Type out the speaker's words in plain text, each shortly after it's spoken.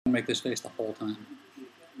Make this face the whole time.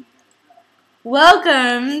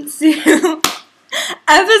 Welcome to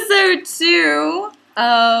episode 2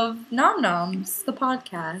 of Nom Noms, the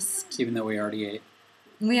podcast. Even though we already ate.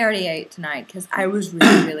 We already ate tonight because I was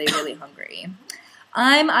really hungry.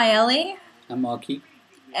 I'm Ielle. I'm Maki.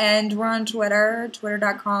 And we're on Twitter,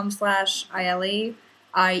 twitter.com/Ielle,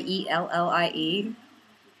 IELLIE.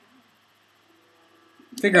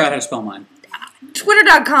 Figure out how to spell mine.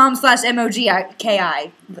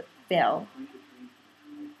 Twitter.com/MOGKI. Fail.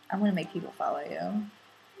 I'm going to make people follow you.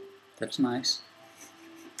 That's nice.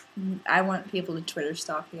 I want people to Twitter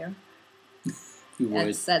stalk you. You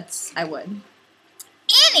would. I would.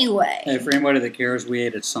 Anyway. Hey, for anybody that cares, we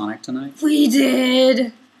ate at Sonic tonight. We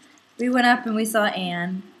did. We went up and we saw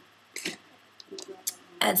Anne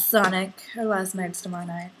at Sonic. Her last night's tomorrow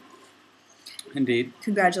night. Indeed.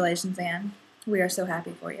 Congratulations, Anne. We are so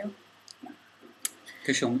happy for you.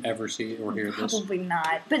 Because she'll ever see or hear this. Probably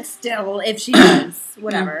not. But still, if she does,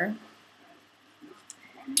 whatever.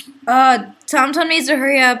 TomTom needs to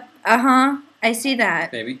hurry up. I see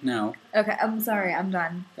that. Baby, no. Okay, I'm sorry. I'm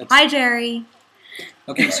done. Hi, Jerry.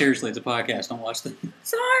 Okay, seriously, it's a podcast. Don't watch the...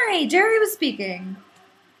 Sorry, Jerry was speaking.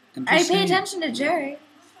 I pay attention to Jerry.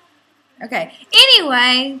 Okay.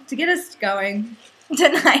 Anyway, to get us going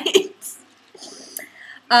tonight.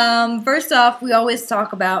 First off, we always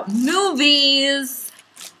talk about movies.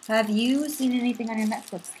 Have you seen anything on your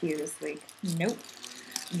Netflix queue this week? Nope.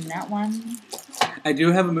 Not one. I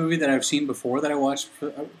do have a movie that I've seen before that I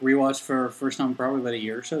rewatched for first time probably about a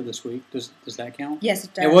year or so this week. Does that count? Yes,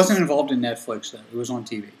 it does. It wasn't involved in Netflix, though. It was on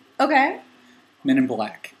TV. Okay. Men in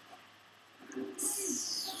Black.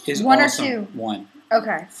 Is one awesome. or two? One.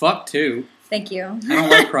 Okay. Fuck two. Thank you. I don't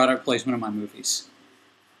like product placement in my movies.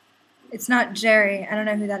 It's not Jerry. I don't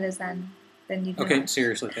know who that is then. Then you Okay,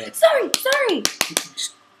 seriously, Faith. Sorry.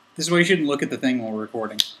 This is why you shouldn't look at the thing while we're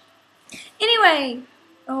recording. Anyway.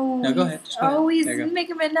 Oh. No, go ahead. Just go ahead. He's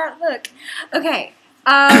making me not look. Okay.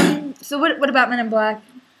 So what about Men in Black?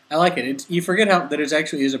 I like it. You forget that it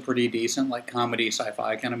actually is a pretty decent, like, comedy,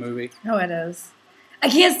 sci-fi kind of movie. Oh, it is. I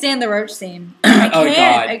can't stand the roach scene. I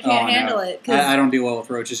can't handle it. I don't do well with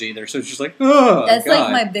roaches either, so it's just like, oh, that's God.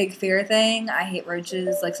 like my big fear thing. I hate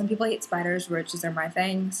roaches. Like, some people hate spiders. Roaches are my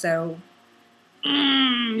thing, so...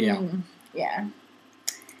 Yeah.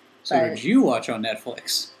 So what did you watch on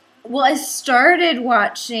Netflix? Well, I started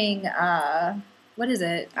watching, what is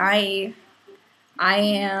it? I'm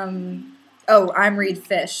Reed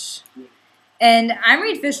Fish. And I'm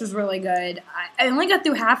Reed Fish was really good. I only got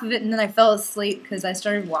through half of it, and then I fell asleep because I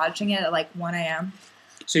started watching it at like 1 a.m.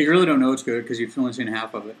 So you really don't know it's good because you've only seen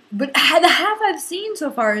half of it. But the half I've seen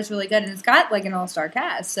so far is really good, and it's got like an all-star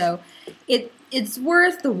cast, so it's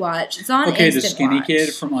worth the watch. It's on Okay, the Instant skinny Watch.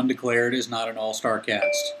 kid from Undeclared is not an all-star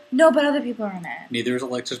cast. No, but other people are in it. Neither is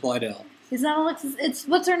Alexis Bledel. It's not Alexis. It's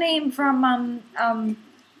what's her name from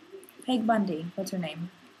Peg Bundy. What's her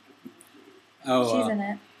name? Oh, she's in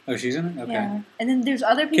it. Oh, she's in it? Okay. Yeah. And then there's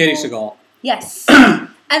other people. Katie Sagal. Yes. And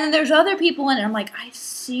then there's other people in it. I'm like, I've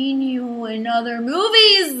seen you in other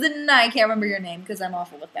movies, and I can't remember your name because I'm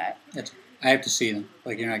awful with that. I have to see them.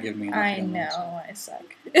 Like, you're not giving me enough. I know. I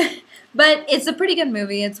suck. But it's a pretty good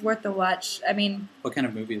movie. It's worth the watch. I mean... What kind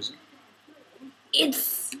of movie is it?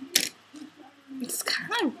 It's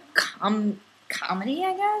kind of comedy,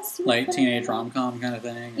 I guess. Like teenage rom-com kind of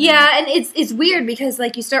thing? Yeah, and it's weird because,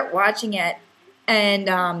 like, you start watching it,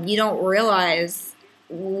 and you don't realize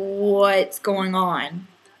what's going on.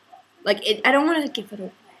 Like, I don't want to give it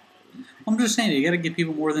away. I'm just saying, you got to give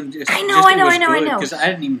people more than just. I know. Because I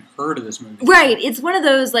hadn't even heard of this movie. Right, it's one of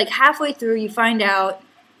those, like, halfway through you find out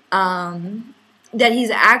that he's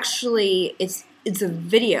actually it's a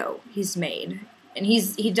video he's made, and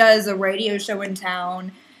he does a radio show in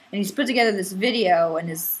town, and he's put together this video, and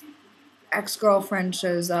his ex-girlfriend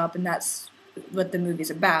shows up, and that's what the movie's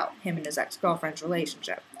about, him and his ex-girlfriend's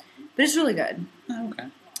relationship. But it's really good. Oh, okay.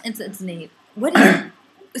 It's neat. What is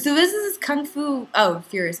so this is Kung Fu... Oh,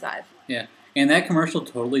 Furious 5. Yeah. And that commercial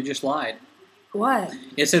totally just lied. What?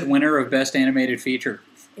 It said winner of Best Animated Feature.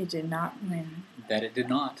 It did not win. That it did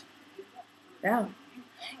not. Oh.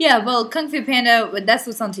 Yeah, well, Kung Fu Panda, that's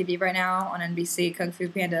what's on TV right now on NBC. Kung Fu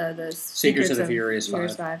Panda, the Secrets of the Furious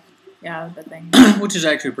 5. Yeah, that thing. Which is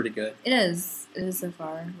actually pretty good. It is. It is so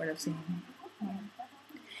far, what I've seen.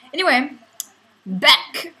 Anyway,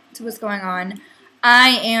 back to what's going on. I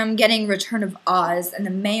am getting Return of Oz in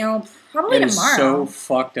the mail probably tomorrow. It is so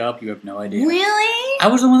fucked up, you have no idea. Really? I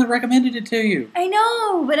was the one that recommended it to you. I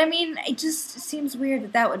know, but I mean, it just seems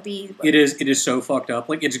weird that would be... It is so fucked up.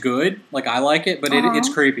 Like, it's good. Like, I like it, but it's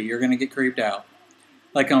creepy. You're going to get creeped out.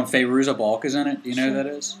 Like, Fairuza Balk is in it. Do you know who that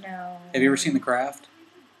is? No. Have you ever seen The Craft?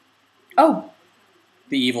 Oh,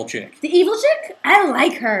 The evil chick. the evil chick? I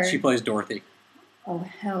like her. She plays Dorothy. Oh,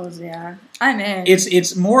 hells yeah. I'm in.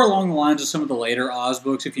 It's more along the lines of some of the later Oz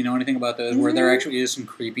books, if you know anything about those, where there Mhm. actually is some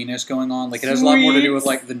creepiness going on. Like, it has a lot more to do with, Sweet.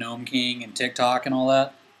 like, the Gnome King and TikTok and all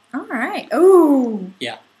that. All right. Ooh.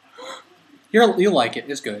 You'll like it.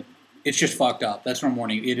 It's good. It's just fucked up. That's what I'm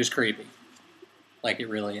warning you. It is creepy. Like, it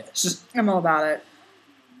really is. I'm all about it.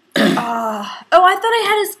 Oh, I thought I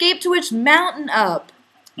had Escape to Witch Mountain up.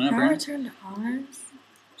 No, Now Brandon? Return to Oz?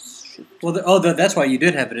 Well, that's why you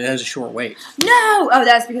did have it. It has a short wait. No! Oh,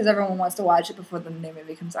 that's because everyone wants to watch it before the new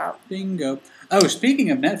movie comes out. Bingo. Oh, speaking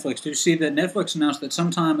of Netflix, did you see that Netflix announced that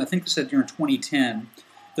sometime, I think they said during 2010,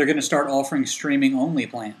 they're going to start offering streaming-only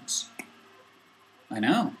plans? I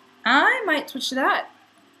know. I might switch to that.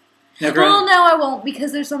 Now, Well, no, I won't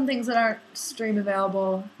because there's some things that aren't stream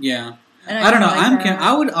available. yeah. And I don't know. kinda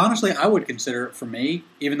like that. I would consider it for me,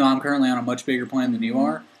 even though I'm currently on a much bigger plan than you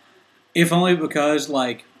are. If only because,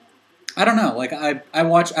 like, I don't know. Like, I've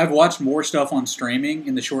watched more stuff on streaming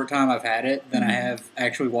in the short time I've had it than I have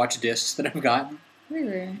actually watched discs that I've gotten.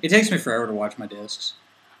 Really? It takes me forever to watch my discs.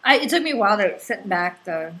 It took me a while to set back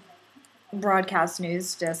the broadcast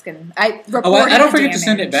news disc and I Oh, reported I don't the forget to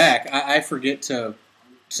send it damage. back. I forget to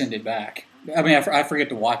send it back. I mean, I forget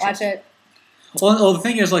to watch Watch it. Well, the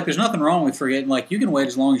thing is, like, there's nothing wrong with forgetting. Like, you can wait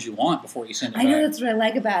as long as you want before you send it I back. know that's what I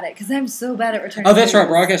like about it because I'm so bad at returning. Oh, that's right. news.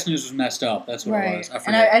 Broadcast news was messed up. That's what it Right. was. I And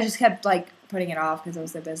forget. I just kept like putting it off because I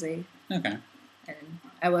was so busy Okay. and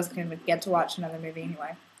I wasn't going to get to watch another movie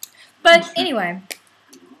anyway. But anyway,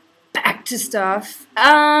 back to stuff.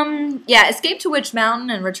 Yeah, Escape to Witch Mountain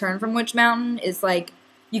and Return from Witch Mountain is like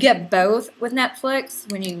you get both with Netflix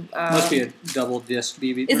when you. Must be a double disc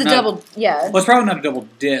DVD. It's or a not- double, yeah. Well, it's probably not a double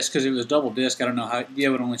disc because if it was double disc, I don't know how. They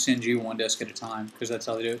would only send you one disc at a time because that's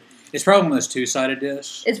how they do it. It's probably one of those two-sided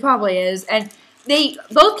discs. It probably is, and they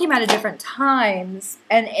both came out at different times,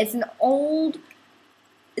 and it's an old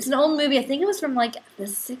movie. I think it was from like the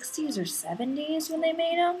 60s or 70s when they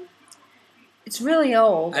made them. It's really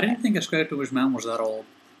old. I didn't think Escape to Witch Mountain was that old.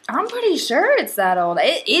 I'm pretty sure it's that old.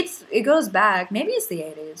 It goes back. Maybe it's the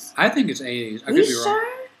 80s. I think it's 80s. I Are could you be wrong. sure?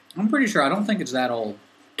 I'm pretty sure. I don't think it's that old.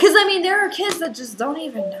 Because I mean, there are kids that just don't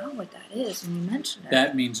even know what that is when you mention it.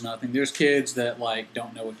 That means nothing. There's kids that like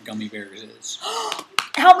don't know what gummy bears is.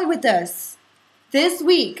 Help me with this. This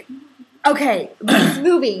week, okay, this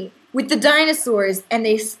movie with the dinosaurs, and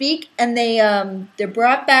they speak, and they're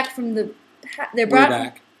brought back from the. They're We're brought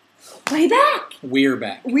back. way back. We're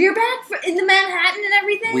back. We're back in the Manhattan and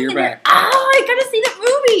everything. We're and they're- back. Oh, I gotta see that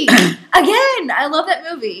movie again. I love that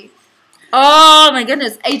movie. Oh my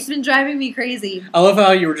goodness, it's been driving me crazy. I love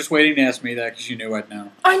how you were just waiting to ask me that because you knew I'd know.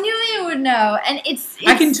 I knew you would know, and it's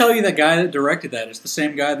I can tell you that guy that directed that. It's the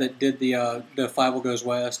same guy that did the Five Will Goes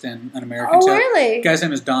West and An American Oh Tale. really? The guy's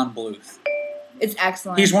name is Don Bluth. It's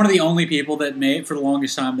excellent. He's one of the only people that made, for the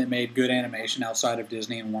longest time, that made good animation outside of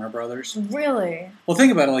Disney and Warner Brothers. Really. Well,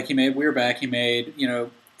 think about it. Like, he made We're Back. He made,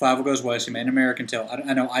 Five Will Goes West. He made An American Tale.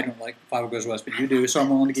 I know I don't like Five Will Goes West, but you do, so I'm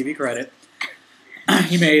willing to give you credit.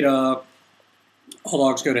 He made All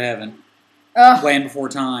Dogs Go to Heaven. Ugh. Land Before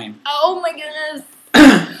Time. Oh my goodness.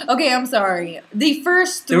 Okay, I'm sorry. The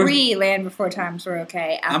first There was- three Land Before Times were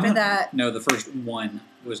okay. After that, No, the first one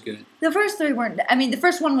was good. the first three weren't. I mean, the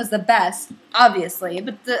first one was the best, obviously,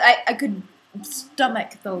 but I could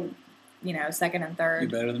stomach the, second and You're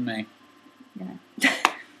third. better than me.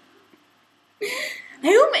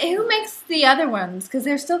 Who makes the other ones? Because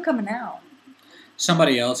they're still coming out.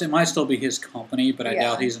 Somebody else. It might still be his company, but I Yeah.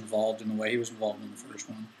 doubt he's involved in the way he was involved in the first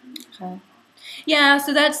one. Okay. Yeah,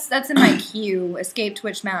 so that's in my queue. Escape to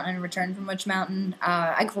Witch Mountain and Return from Witch Mountain.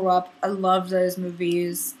 I grew up. I loved those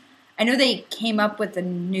movies. I know they came up with a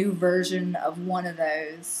new version of one of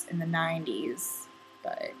those in the 90s,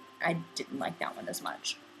 but I didn't like that one as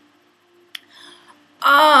much.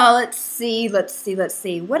 Let's see.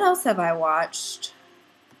 What else have I watched?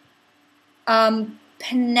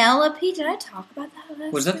 Penelope. Did I talk about that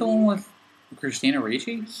last Was that the week? one with Christina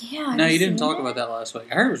Ricci? Yeah. No, have you didn't seen talk it? about that last week.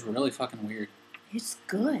 I heard it was really fucking weird. It's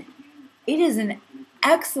good. It is an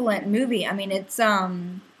excellent movie. I mean, it's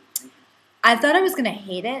I thought I was gonna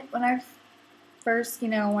hate it when I first,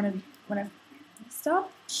 when I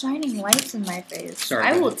stop shining lights in my face. Sorry,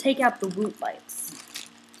 I go will ahead. take out the woot lights.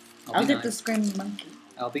 I'll be get nice. the screaming monkey.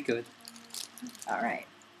 I'll be good. All right.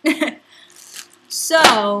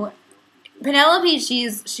 So, Penelope,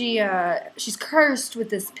 she's cursed with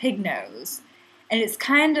this pig nose, and it's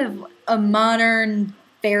kind of a modern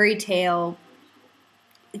fairy tale.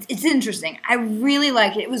 It's interesting. I really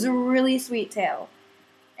liked it. It was a really sweet tale,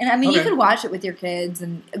 and I mean, you Okay. could watch it with your kids,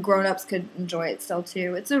 and grown-ups could enjoy it still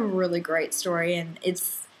too. It's a really great story, and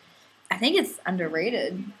it's I think it's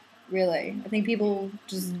underrated, really. I think people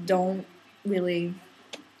just don't really...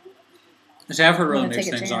 See, I've heard really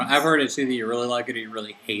mixed things on it. I've heard it's either you really like it or you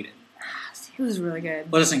really hate it. It was really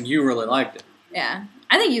good. But I think you really liked it. Yeah.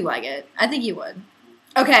 I think you like it. I think you would.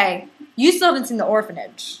 Okay. You still haven't seen The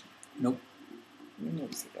Orphanage. Nope. You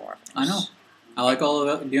need to see The Orphanage. I know. I like all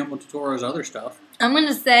of Guillermo del Toro's other stuff. I'm going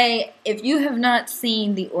to say, if you have not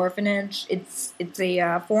seen The Orphanage, it's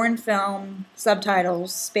a foreign film,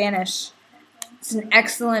 subtitles, Spanish. It's an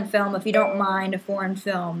excellent film. If you don't mind a foreign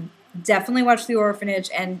film, definitely watch The Orphanage.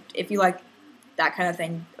 And if you like that kind of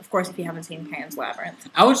thing, of course, if you haven't seen Pan's Labyrinth.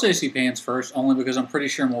 I would say see Pan's first, only because I'm pretty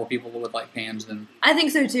sure more people would like Pan's than... I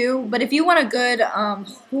think so, too. But if you want a good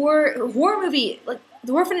horror movie, like,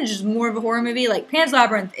 The Orphanage is more of a horror movie. Like, Pan's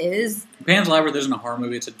Labyrinth is. Pan's Labyrinth isn't a horror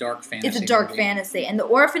movie. It's a dark fantasy It's a dark movie. fantasy. And The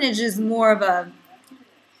Orphanage is more of a...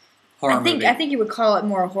 Horror movie. I think you would call it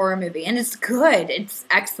more a horror movie. And it's good. It's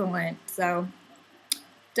excellent. So,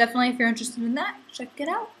 definitely, if you're interested in that, check it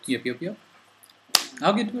out. Yep.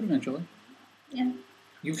 I'll get to it eventually. Yeah.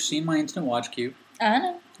 You've seen my instant watch queue. I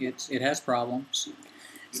know. It has problems.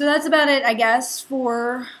 So that's about it, I guess,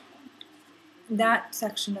 for that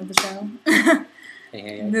section of the show.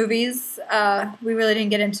 Hey. Movies. We really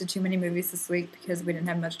didn't get into too many movies this week because we didn't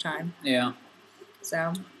have much time. Yeah.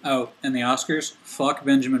 So. Oh, and the Oscars? Fuck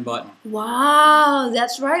Benjamin Button. Wow,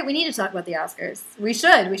 that's right. We need to talk about the Oscars. We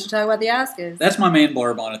should. We should talk about the Oscars. That's my main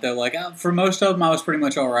blurb on it, though. Like, for most of them, I was pretty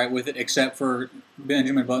much all right with it, except for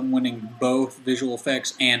Benjamin Button winning both visual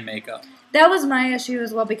effects and makeup. That was my issue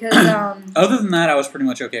as well because... Other than that, I was pretty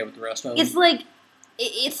much okay with the rest of them. It's like...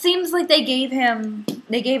 It seems like they gave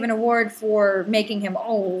an award for making him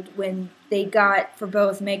old when they got for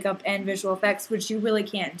both makeup and visual effects, which you really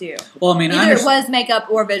can't do. Well, I mean, either it was makeup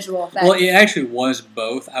or visual effects. Well, it actually was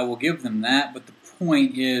both. I will give them that, but the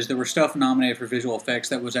point is there were stuff nominated for visual effects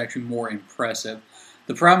that was actually more impressive.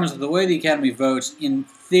 The problem is that the way the Academy votes, in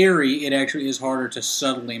theory, it actually is harder to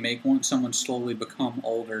subtly make someone slowly become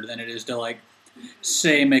older than it is to, like,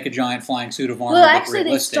 say, make a giant flying suit of armor. Well, actually,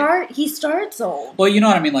 realistic. He starts old. Well, you know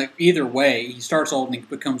what I mean. Like, either way, he starts old and he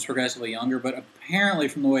becomes progressively younger. But apparently,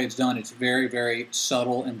 from the way it's done, it's very, very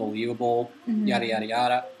subtle and believable. Mm-hmm. Yada yada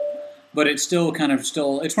yada. But it's still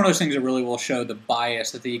it's one of those things that really will show the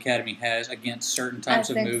bias that the Academy has against certain types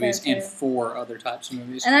of movies and for other types of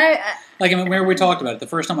movies. And remember we talked about it. The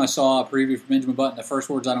first time I saw a preview for Benjamin Button, the first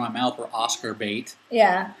words out of my mouth were Oscar bait.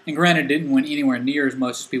 Yeah. And granted, it didn't win anywhere near as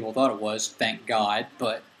much as people thought it was, thank God.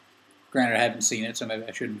 But granted, I haven't seen it, so maybe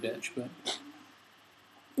I shouldn't bitch. But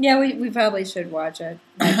yeah, we probably should watch it.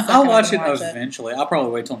 I'll watch it eventually. I'll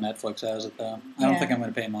probably wait till Netflix has it, though. I don't think I'm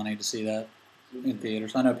going to pay money to see that in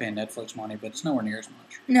theaters. I know paying Netflix money, but it's nowhere near as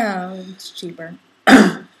much. No, it's cheaper.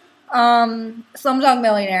 Slumdog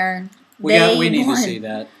Millionaire. We need to see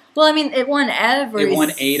that. Well, I mean, it won It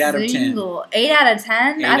won 8 out of 10. 8 out of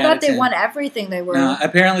 10? I thought they won everything they were. No,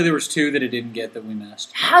 apparently there was 2 that it didn't get that we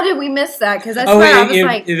missed. How did we miss that? Because I swear I was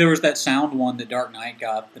like... there was that sound one that Dark Knight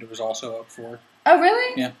got that it was also up for. Oh,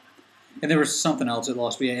 really? Yeah. And there was something else it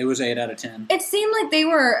lost, but yeah, it was 8 out of 10. It seemed like they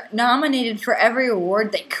were nominated for every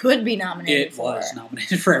award they could be nominated for. It was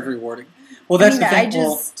nominated for every award. Well, that's the thing.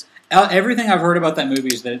 Everything I've heard about that movie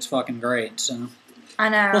is that it's fucking great, so... I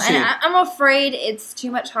know. We'll see. And I'm afraid it's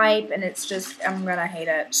too much hype, and it's just, I'm going to hate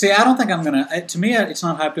it. See, I don't think I'm going to... To me, it's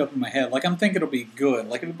not hyped up in my head. Like, I'm thinking it'll be good.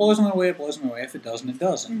 Like, if it blows me away, it blows me away. If it doesn't, it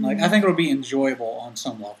doesn't. Mm-hmm. Like, I think it'll be enjoyable on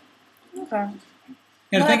some level. Okay.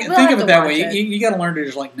 You know, think of it that way. You got to learn to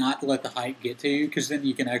just like not let the hype get to you, because then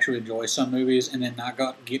you can actually enjoy some movies and then not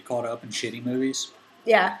get caught up in shitty movies.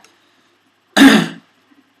 Yeah.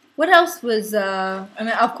 What else was? I mean,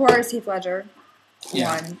 of course, Heath Ledger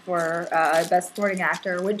won for Best Supporting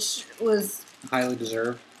Actor, which was highly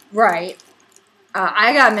deserved. Right.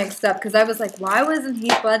 I got mixed up because I was like, why wasn't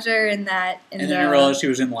Heath Ledger in that? And then you realized he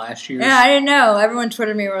was in last year's. Yeah, I didn't know. Everyone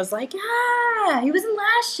Twittered me was like, yeah, he was in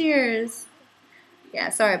last year's. Yeah,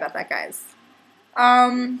 sorry about that, guys.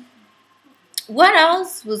 What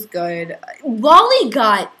else was good? WALL-E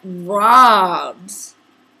got robbed.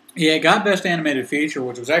 Yeah, it got Best Animated Feature,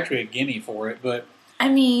 which was actually a gimme for it, but I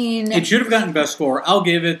mean, it should have gotten Best Score. I'll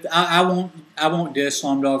give it. I won't diss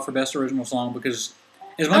Slumdog for Best Original Song because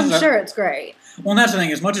I'm sure it's great. Well, and that's the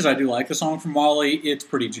thing. As much as I do like the song from WALL-E, it's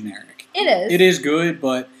pretty generic. It is. It is good,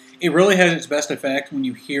 but it really has its best effect when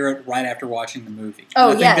you hear it right after watching the movie. Oh,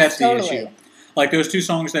 I think that's totally. the issue. Like, those 2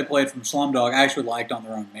 songs they played from Slumdog, I actually liked on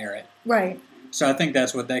their own merit. Right. So I think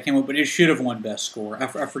that's what that came up. But it should have won Best Score. I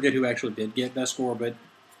forget who actually did get Best Score, but...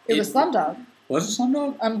 It was Slumdog. Was it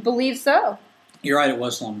Slumdog? I believe so. You're right, it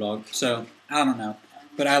was Slumdog. So, I don't know.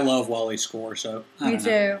 But I love WALL-E's score, so I don't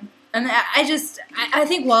know. Me too. And I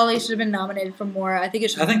think Wall-E should have been nominated for more. I think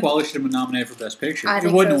Wall-E should have been nominated for Best Picture. I It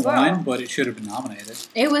think wouldn't so have as well. won, but it should have been nominated.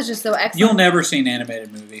 It was just so excellent. You'll never see an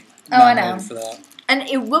animated movie I know. nominated for that.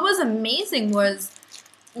 And what was amazing was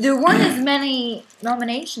there weren't as many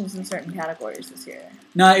nominations in certain categories this year.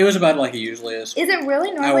 No, it was about like it usually is. Is it really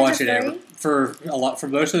I normally watch just it three? for most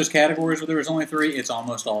of those categories where there was only 3. It's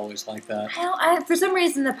almost always like that. For some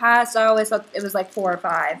reason, in the past, I always thought it was like 4 or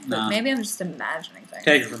 5. But Nah. maybe I'm just imagining things.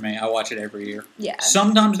 Take it from me, I watch it every year. Yeah.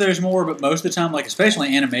 Sometimes there's more, but most of the time, like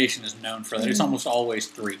especially animation is known for that. It's almost always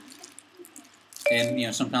 3.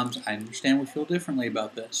 And sometimes I understand we feel differently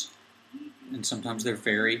about this, and sometimes they're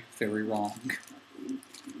very, very wrong.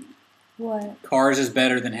 What? Cars is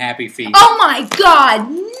better than Happy Feet. Oh my God!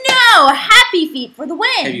 No! Happy Feet for the win.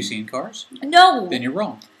 Have you seen Cars? No. Then you're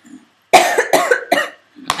wrong.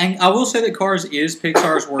 And I will say that Cars is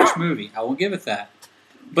Pixar's worst movie. I will give it that.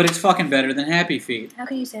 But it's fucking better than Happy Feet. How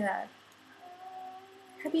can you say that?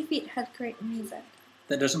 Happy Feet had great music.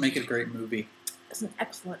 That doesn't make it a great movie. It's an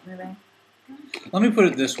excellent movie. Let me put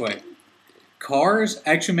it this way. Cars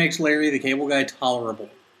actually makes Larry the Cable Guy tolerable.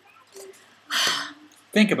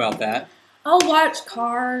 Think about that. I'll watch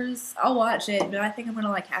Cars. I'll watch it, but I think I'm going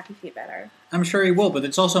to like Happy Feet better. I'm sure he will, but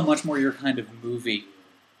it's also much more your kind of movie.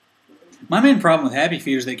 My main problem with Happy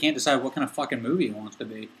Feet is they can't decide what kind of fucking movie it wants to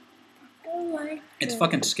be. I like It's it.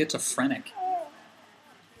 fucking schizophrenic.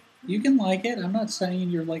 You can like it. I'm not saying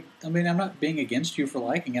you're like... I'm not being against you for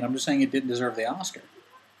liking it. I'm just saying it didn't deserve the Oscar.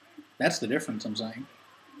 That's the difference I'm saying.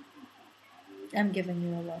 I'm giving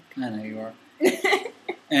you a look. I know you are.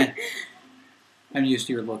 I'm used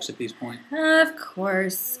to your looks at this point. Of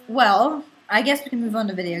course. Well, I guess we can move on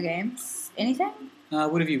to video games. Anything?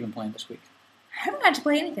 What have you been playing this week? I haven't got to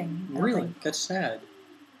play anything. I don't Really? think. That's sad.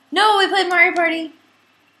 No, we played Mario Party.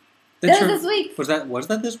 That's That your- was this week. Was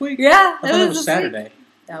that this week? Yeah, I thought it was this week. Saturday.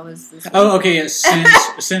 That was this week. Oh, okay. Yeah, since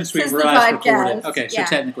we Since the realized podcast, recorded. Okay, so yeah.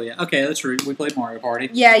 technically, yeah. Okay, that's true. We played Mario Party.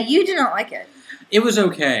 Yeah, you did not like it. It was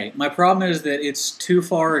okay. My problem is that it's too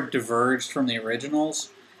far diverged from the originals,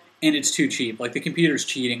 and it's too cheap. Like, the computer's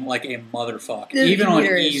cheating like a motherfucker. The Even on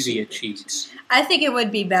computer is easy, it cheats. I think it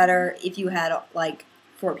would be better if you had, like,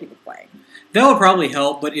 4 people playing. That would probably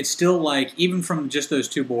help, but it's still like, even from just those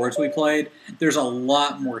 2 boards we played, there's a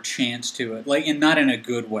lot more chance to it. Like, and not in a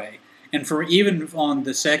good way. And for even on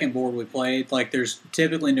the second board we played, like, there's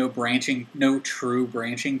typically no true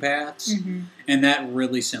branching paths. Mm-hmm. And that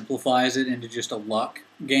really simplifies it into just a luck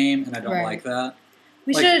game, and I don't Right. like that.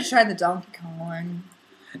 We Like- should have tried the Donkey Kong one.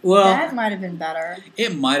 Well, That might have been better.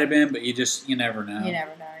 it might have been, but you never know. You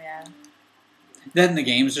never know, yeah. That and the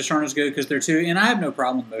games just aren't as good because they're too. And I have no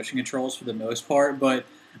problem with motion controls for the most part, but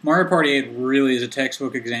Mario Party 8 really is a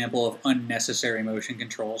textbook example of unnecessary motion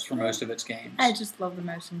controls for most of its games. I just love the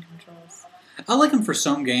motion controls. I like them for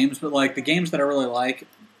some games, but like the games that I really like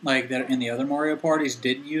that in the other Mario Parties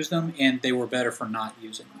didn't use them, and they were better for not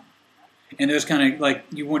using them. And those kind of, like,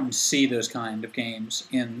 you wouldn't see those kind of games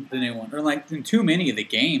in the new one. Or, like, too many of the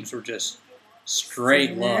games were just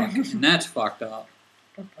straight luck, and that's fucked up.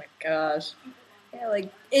 Oh my gosh. Yeah,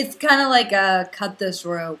 like, it's kind of like a cut this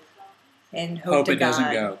rope and hope to Hope it God.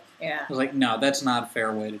 doesn't go. Yeah. I was like, no, that's not a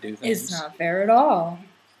fair way to do things. It's not fair at all.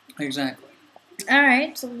 Exactly.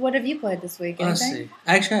 Alright, so what have you played this week? Let's Anything? see.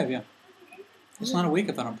 I actually have, yeah. It's not a week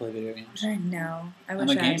if I don't play video games. I know. I I'm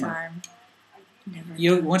wish a I had gamer. time.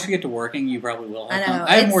 Never. Once you get to working, you probably will have I time. know,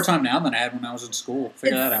 I have more it's- time now than I had when I was in school.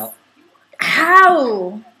 Figure that it's- out.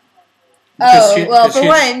 How? Because Oh, shit- well, because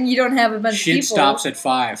for shit- one, you don't have a bunch of Shit people. stops at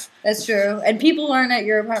 5. That's true. And people aren't at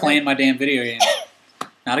your apartment. Playing my damn video game.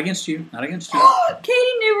 Not against you. Not against you.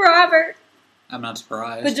 Katie knew Robert. I'm not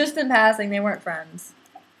surprised. But just in passing, they weren't friends.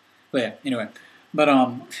 But yeah, anyway. But,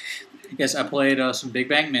 yes, I played some Big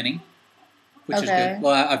Bang Mini, which is Okay. good.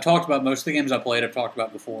 Well, I've talked about most of the games I played, I've talked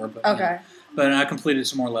about before. But, you know. Okay. But I completed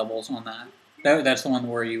some more levels on that. That's the one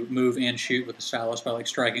where you move and shoot with the stylus by, like,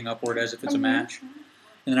 striking upward as if it's a match.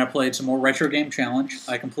 And then I played some more Retro Game Challenge.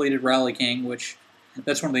 I completed Rally King, which...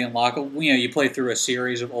 That's one of the unlockable... You play through a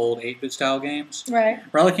series of old 8-bit style games. Right.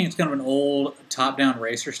 Rally King is kind of an old top-down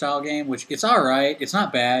racer style game, which it's alright. It's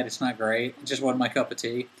not bad. It's not great. It just wasn't my cup of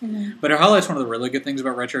tea. Mm-hmm. But it highlights one of the really good things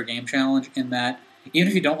about Retro Game Challenge in that even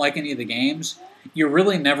if you don't like any of the games, you're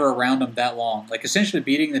really never around them that long. Like, essentially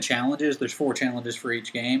beating the challenges, there's 4 challenges for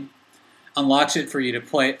each game, unlocks it for you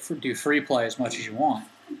to do free play as much as you want.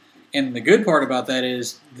 And the good part about that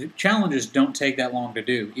is the challenges don't take that long to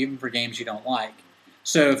do, even for games you don't like.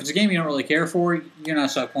 So if it's a game you don't really care for, you're not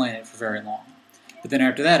stuck playing it for very long. But then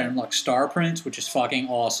after that, it unlocks Star Prince, which is fucking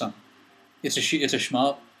awesome. It's a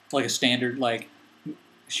shmup, like a standard like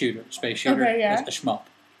shooter, space shooter. Okay, yeah. It's a shmup.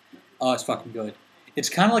 Oh, it's fucking good. It's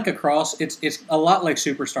kind of like a cross. It's a lot like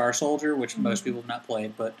Superstar Soldier, which most people have not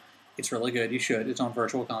played, but it's really good. You should. It's on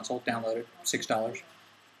Virtual Console. Download it. $6.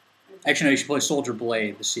 Actually, no, you should play Soldier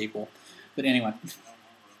Blade, the sequel. But anyway,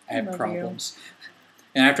 I have problems.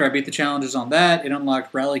 And after I beat the challenges on that, it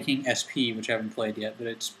unlocked Rally King SP, which I haven't played yet, but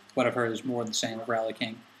it's what I've heard is more than the same of Rally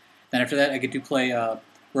King. Then after that, I get to play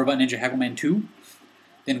Robot Ninja Hackleman 2,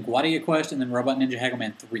 then Guardia Quest, and then Robot Ninja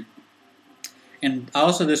Hackleman 3. And I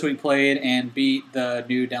also this week played and beat the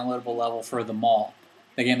new downloadable level for The Mall.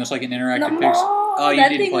 The game that's like an interactive Pixar. Oh, you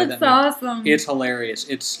need to play that. Awesome. It's hilarious.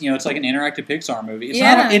 It's it's like an interactive Pixar movie.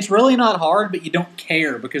 It's really not hard, but you don't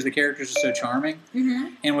care because the characters are so charming.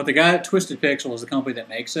 Mm-hmm. And with the guy at Twisted Pixel is the company that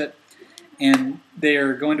makes it, and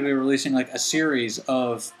they're going to be releasing like a series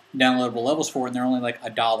of downloadable levels for it, and they're only like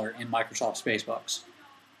 $1 in Microsoft Spacebucks.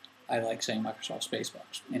 I like saying Microsoft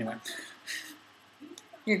Spacebucks. Anyway.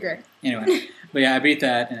 You're great. Anyway, but yeah, I beat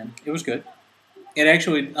that, and it was good. It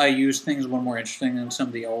actually, I used things a little more interesting than some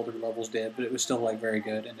of the older levels did, but it was still like very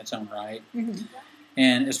good in its own right. Mm-hmm.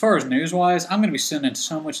 And as far as news-wise, I'm going to be spending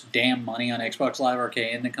so much damn money on Xbox Live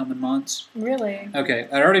Arcade in the coming months. Really? Okay,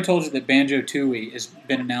 I already told you that Banjo-Tooie has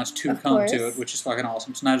been announced to come to it, which is fucking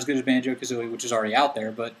awesome. It's not as good as Banjo-Kazooie, which is already out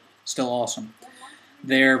there, but still awesome.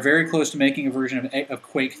 They're very close to making a version of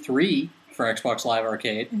Quake 3 for Xbox Live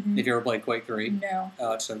Arcade. Mm-hmm. If you ever played Quake 3. No.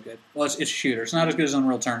 Oh, it's so good. Well, it's a shooter. It's not as good as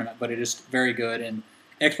Unreal Tournament, but it is very good, and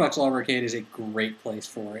Xbox Live Arcade is a great place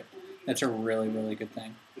for it. That's a really, really good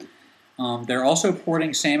thing. They're also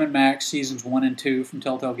porting Sam and Max Seasons 1 and 2 from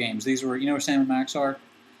Telltale Games. These were, you know what Sam and Max are?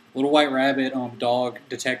 Little White Rabbit, dog,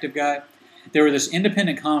 detective guy. They were this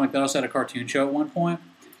independent comic that also had a cartoon show at one point.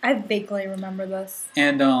 I vaguely remember this.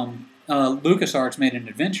 And LucasArts made an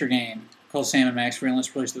adventure game called Sam and Max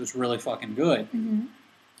Freelance Release that was really fucking good. Mm-hmm.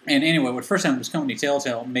 And anyway, what first time this company,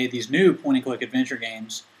 Telltale, made these new point-and-click adventure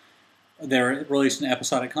games. They're released in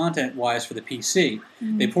episodic content-wise for the PC.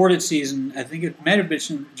 Mm-hmm. They ported I think it might have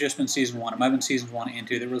just been Season 1. It might have been Seasons 1 and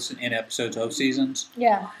 2. They released in episodes of seasons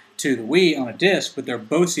to the Wii on a disc, but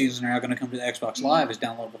both seasons are now going to come to the Xbox Live as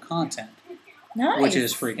downloadable content. Nice. Which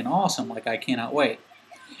is freaking awesome. Like, I cannot wait.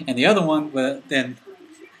 And the other one, but then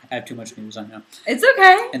I have too much news, I know. It's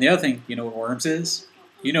okay. And the other thing, you know what Worms is?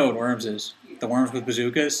 You know what Worms is. The worms with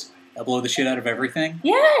bazookas that blow the shit out of everything.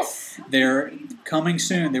 Yes! They're coming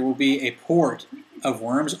soon. There will be a port of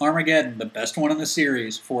Worms Armageddon, the best one in the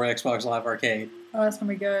series, for Xbox Live Arcade. Oh, that's going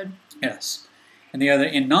to be good. Yes. And the other,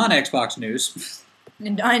 in non-Xbox news...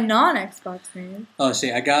 in non-Xbox news? Oh,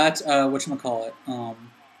 see, I got, whatchamacallit,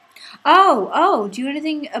 Oh, do you know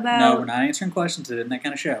anything about... No, we're not answering questions. It isn't that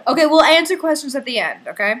kind of show. Okay, we'll answer questions at the end,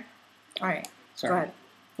 okay? Alright, sorry. Go ahead.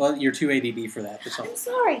 Well, you're too ADD for that. That's all. I'm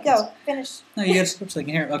sorry, go. Finish. No, you guys switch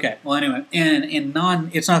thinking here. Okay, well, anyway,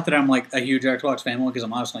 it's not that I'm like a huge Xbox fanboy, because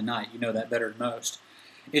I'm honestly not. You know that better than most.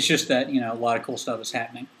 It's just that, a lot of cool stuff is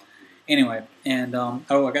happening. Anyway, and, I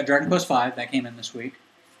got Dragon Quest V. That came in this week.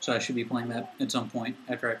 So I should be playing that at some point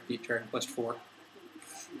after I beat Dragon Quest IV.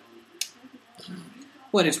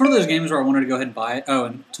 But it's one of those games where I wanted to go ahead and buy it. Oh,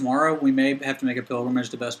 and tomorrow we may have to make a pilgrimage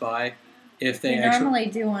to Best Buy if they normally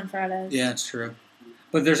do on Fridays. Yeah, it's true.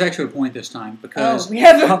 But there's actually a point this time because we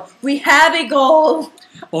have a goal.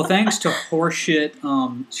 Well, thanks to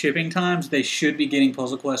horseshit shipping times, they should be getting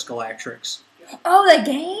Puzzle Quest Galactrix. Oh, that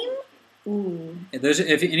game? Ooh.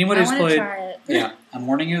 If anybody's played, try it. Yeah, I'm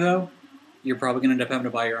warning you though. You're probably going to end up having to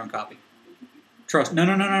buy your own copy. Trust. No.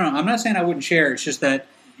 I'm not saying I wouldn't share. It's just that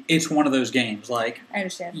it's one of those games. Like, I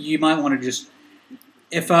understand. You might want to just...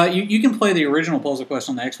 If you can play the original Puzzle Quest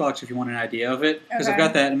on the Xbox if you want an idea of it. Because I've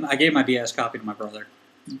got that. And I gave my DS copy to my brother.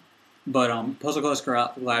 But Puzzle Quest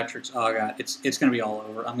Galactrix, oh god, it's going to be all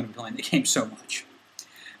over. I'm going to be playing the game so much.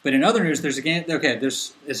 But in other news, there's a game... Okay,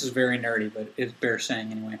 this is very nerdy, but it bears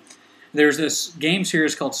saying anyway. There's this game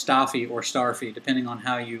series called Staffy or Starfy, depending on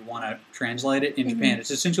how you want to translate it in Japan.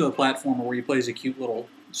 It's essentially a platformer where you play as a cute little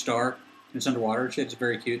star. It's underwater. It's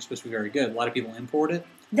very cute. It's supposed to be very good. A lot of people import it.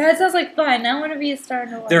 That sounds like fun. I want to be a star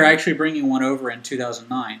underwater. They're actually bringing one over in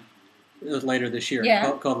 2009, later this year,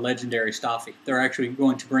 called Legendary Staffy. They're actually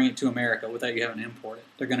going to bring it to America without you having to import it.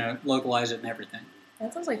 They're going to localize it and everything.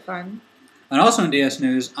 That sounds like fun. And also in DS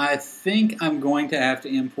news, I think I'm going to have to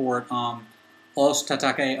import Os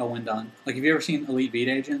Tatake Awendan. Like, have you ever seen Elite Beat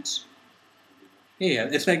Agents? Yeah,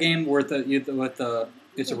 it's that game where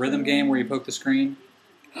it's a rhythm game where you poke the screen.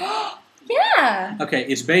 Yeah. Okay,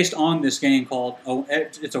 it's based on this game called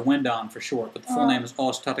it's Awendan for short, but the full name is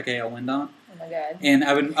Os Tatake Awendan. Oh my god. And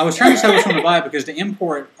I was trying to decide which one to buy because to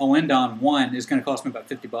import Awendan 1 is going to cost me about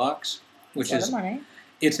 $50, which is money.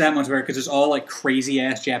 It's that much better because it's all like crazy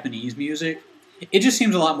ass Japanese music. It just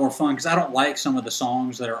seems a lot more fun because I don't like some of the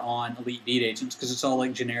songs that are on Elite Beat Agents because it's all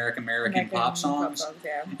like generic American pop songs.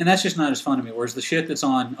 Yeah. And that's just not as fun to me. Whereas the shit that's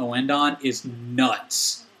on Oendon is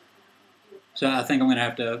nuts. So I think I'm going to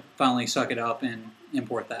have to finally suck it up and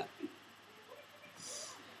import that.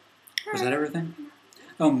 Was that everything?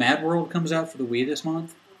 Oh, Mad World comes out for the Wii this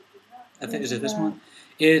month. I think is it this month?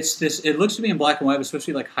 It's this. It looks to be in black and white, but it's supposed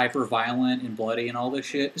to be like hyper violent and bloody and all this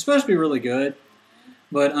shit. It's supposed to be really good,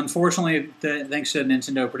 but unfortunately, thanks to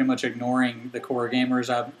Nintendo pretty much ignoring the core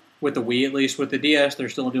gamers, with the Wii at least. With the DS, they're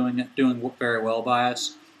still doing very well by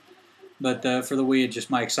us. But for the Wii,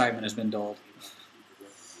 my excitement has been dulled.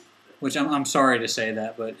 Which I'm sorry to say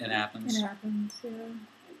that, but it happens. It happens. Yeah.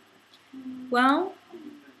 Well,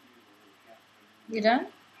 you done?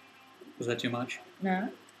 Was that too much? No.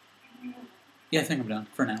 Yeah, I think I'm done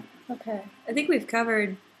for now. Okay. I think we've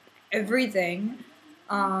covered everything.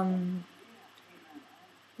 To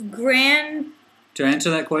answer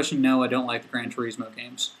that question, no, I don't like the Gran Turismo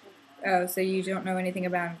games. Oh, so you don't know anything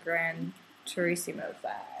about Gran Turismo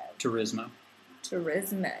 5? Turismo.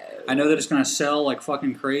 I know that it's going to sell like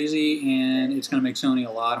fucking crazy, and it's going to make Sony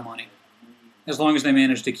a lot of money. As long as they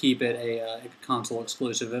manage to keep it a console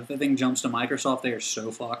exclusive. If the thing jumps to Microsoft, they are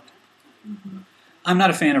so fucked. Mm-hmm. I'm not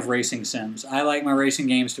a fan of racing sims. I like my racing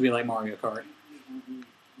games to be like Mario Kart.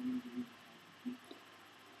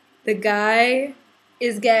 The guy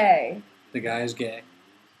is gay. The guy is gay.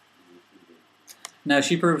 No,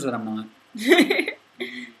 she proves that I'm not.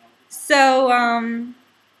 So,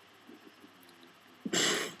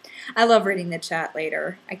 I love reading the chat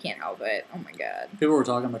later. I can't help it. Oh my god. People were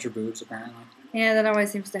talking about your boobs, apparently. Yeah, that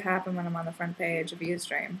always seems to happen when I'm on the front page of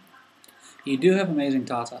Ustream. You do have amazing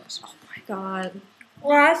tatas. Oh my god.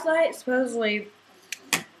 Last night, supposedly,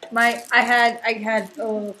 I had a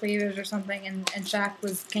little cleavage or something, and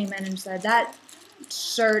Shaq came in and said, that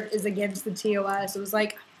shirt is against the TOS. It was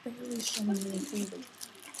like, I'm barely showing any cleavage.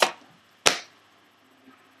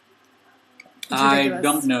 I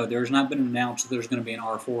don't know. There's not been announced that there's going to be an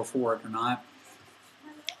R4 for it or not.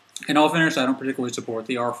 In all fairness, I don't particularly support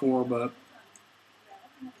the R4, but...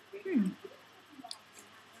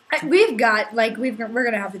 We're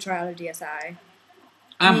going to have to try out a DSi.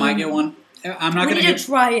 I might get one. I'm not going to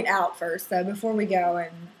try it out first, though, before we go.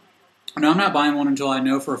 No, I'm not buying one until I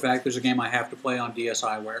know for a fact there's a game I have to play on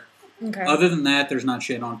DSiWare. Okay. Other than that, there's not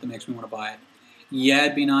shit on it that makes me want to buy it. Yeah,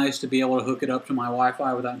 it'd be nice to be able to hook it up to my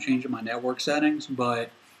Wi-Fi without changing my network settings,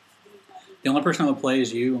 but the only person that would play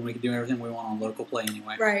is you, and we can do everything we want on local play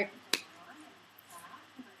anyway. Right.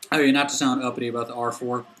 Oh, not to sound uppity about the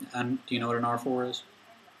R4. Do you know what an R4 is?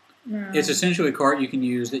 No. It's essentially a cart you can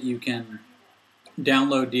use that you can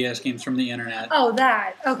download DS games from the internet. Oh,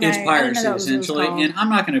 that. Okay. It's piracy, essentially. And I'm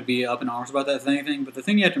not going to be up in arms about that thing, but the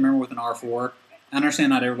thing you have to remember with an R4, I understand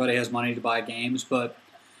not everybody has money to buy games, but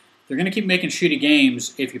they're going to keep making shitty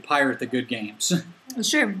games if you pirate the good games. That's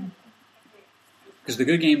true. Because the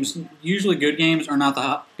good games, usually good games are not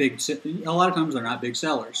a lot of times they're not big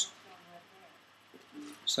sellers.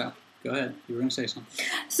 So, go ahead. You were going to say something.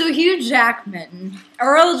 So, Hugh Jackman.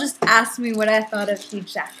 Earl just asked me what I thought of Hugh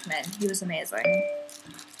Jackman. He was amazing.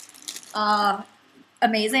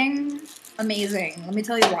 Amazing. Let me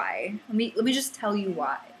tell you why. Let me just tell you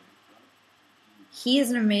why. He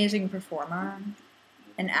is an amazing performer,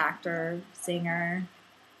 an actor, singer,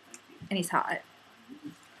 and he's hot.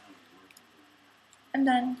 I'm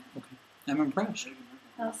done. Okay. I'm impressed.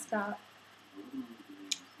 I'll stop.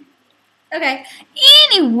 Okay.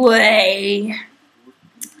 Anyway,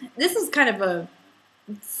 this is kind of a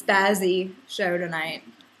spazzy show tonight.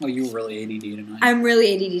 Oh, you were really ADD tonight. I'm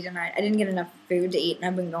really ADD tonight. I didn't get enough food to eat, and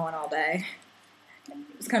I've been going all day.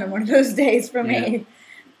 It's kind of one of those days for me.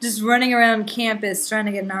 Just running around campus trying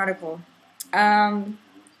to get an article. So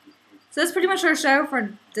that's pretty much our show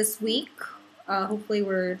for this week. Hopefully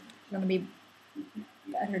we're going to be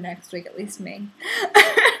better next week, at least me.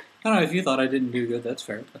 I don't know, if you thought I didn't do good, that's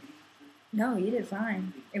fair. But... No, you did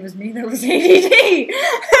fine. It was me that was ADD.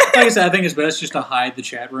 Like I said, I think it's best just to hide the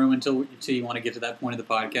chat room until you want to get to that point of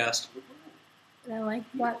the podcast. I like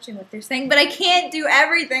watching what they're saying, but I can't do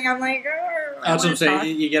everything. I'm like, that's what I'm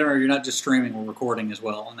saying. You get to remember, you're not just streaming, we're recording as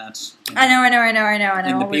well, and that's... I know.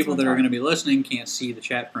 And the people that are going to be listening can't see the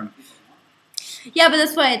chat room. Yeah, but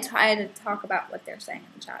that's why I try to talk about what they're saying in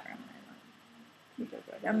the chat room.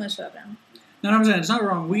 I'm going to shut up now. No, I'm saying it's not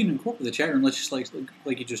wrong. We can incorporate the chat room. Let's just, like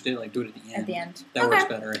you just did, do it at the end. At the end. That works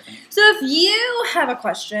better, I think. So if you have a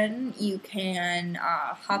question, you can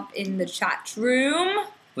hop in the chat room.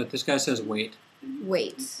 But this guy says wait.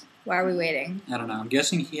 Wait. Why are we waiting? I don't know. I'm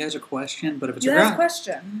guessing he has a question, but if it's a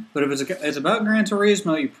question. But if it's about Gran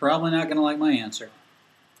Turismo, you're probably not going to like my answer.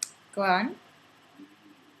 Go on.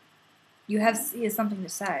 He has something to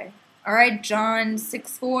say. All right, John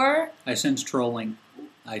 6'4". I sense trolling.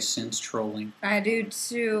 I do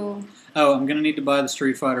too. Oh, I'm gonna need to buy the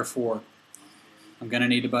Street Fighter 4.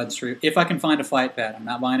 If I can find a fight pad. I'm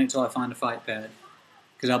not buying it until I find a fight pad.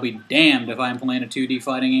 Because I'll be damned if I'm playing a 2D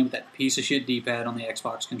fighting game with that piece of shit D-pad on the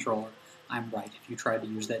Xbox controller. I'm right. If you tried to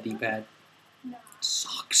use that D-pad, it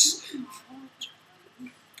sucks.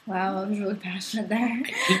 Wow, I was really passionate there. I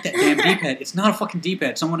hate that damn D-pad. It's not a fucking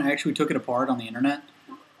D-pad. Someone actually took it apart on the internet.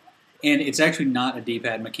 And it's actually not a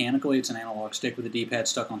D-pad. Mechanically, it's an analog stick with a D-pad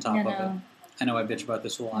stuck on top of it. I know I bitch about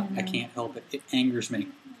this a lot. I can't help it. It angers me.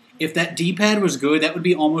 If that D-pad was good, that would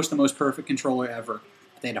be almost the most perfect controller ever.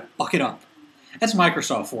 But they had to fuck it up. That's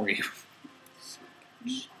Microsoft for you.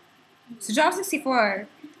 So John 64.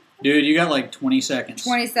 Dude, you got like 20 seconds.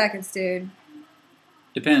 20 seconds, dude.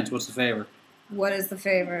 Depends. What's the favor? What is the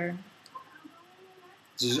favor?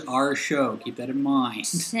 This is our show. Keep that in mind.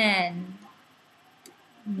 10,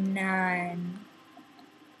 9,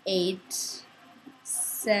 8,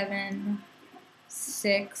 7,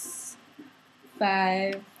 6,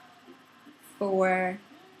 5, 4,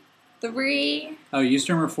 3. Oh, you used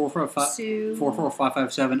to remember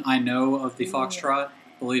 44557. I know of the Foxtrot.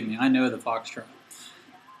 Believe me, I know the Foxtrot.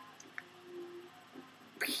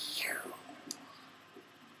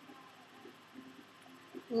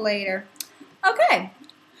 Later. Okay.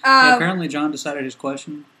 Yeah, apparently John decided his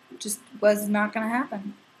question just was not going to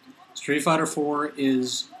happen. Street Fighter 4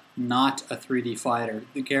 is not a 3D fighter.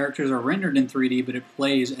 The characters are rendered in 3D, but it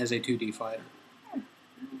plays as a 2D fighter.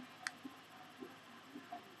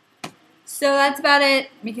 So that's about it,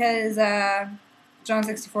 because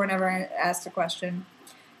John64 never asked a question.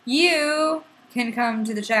 You can come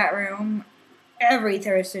to the chat room every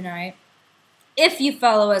Thursday night. If you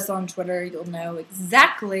follow us on Twitter, you'll know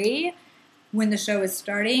exactly when the show is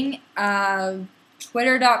starting.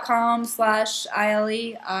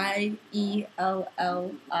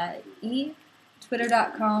 Twitter.com/ILEIELLIE.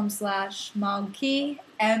 Twitter.com/Mogki.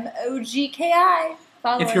 MOGKI.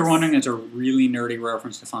 Follow If you're us. wondering, it's a really nerdy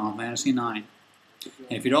reference to Final Fantasy IX. And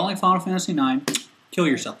if you don't like Final Fantasy IX, kill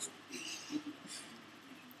yourself.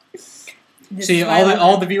 See,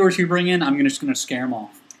 all the viewers you bring in, I'm just going to scare them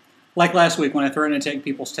off. Like last week when I threatened to take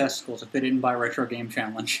people's testicles if they didn't buy Retro Game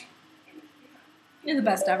Challenge. You're the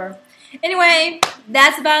best ever. Anyway,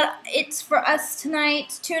 that's about it for us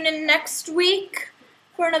tonight. Tune in next week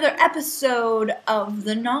for another episode of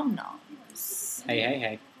the Nom Noms.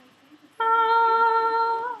 Hey. Bye.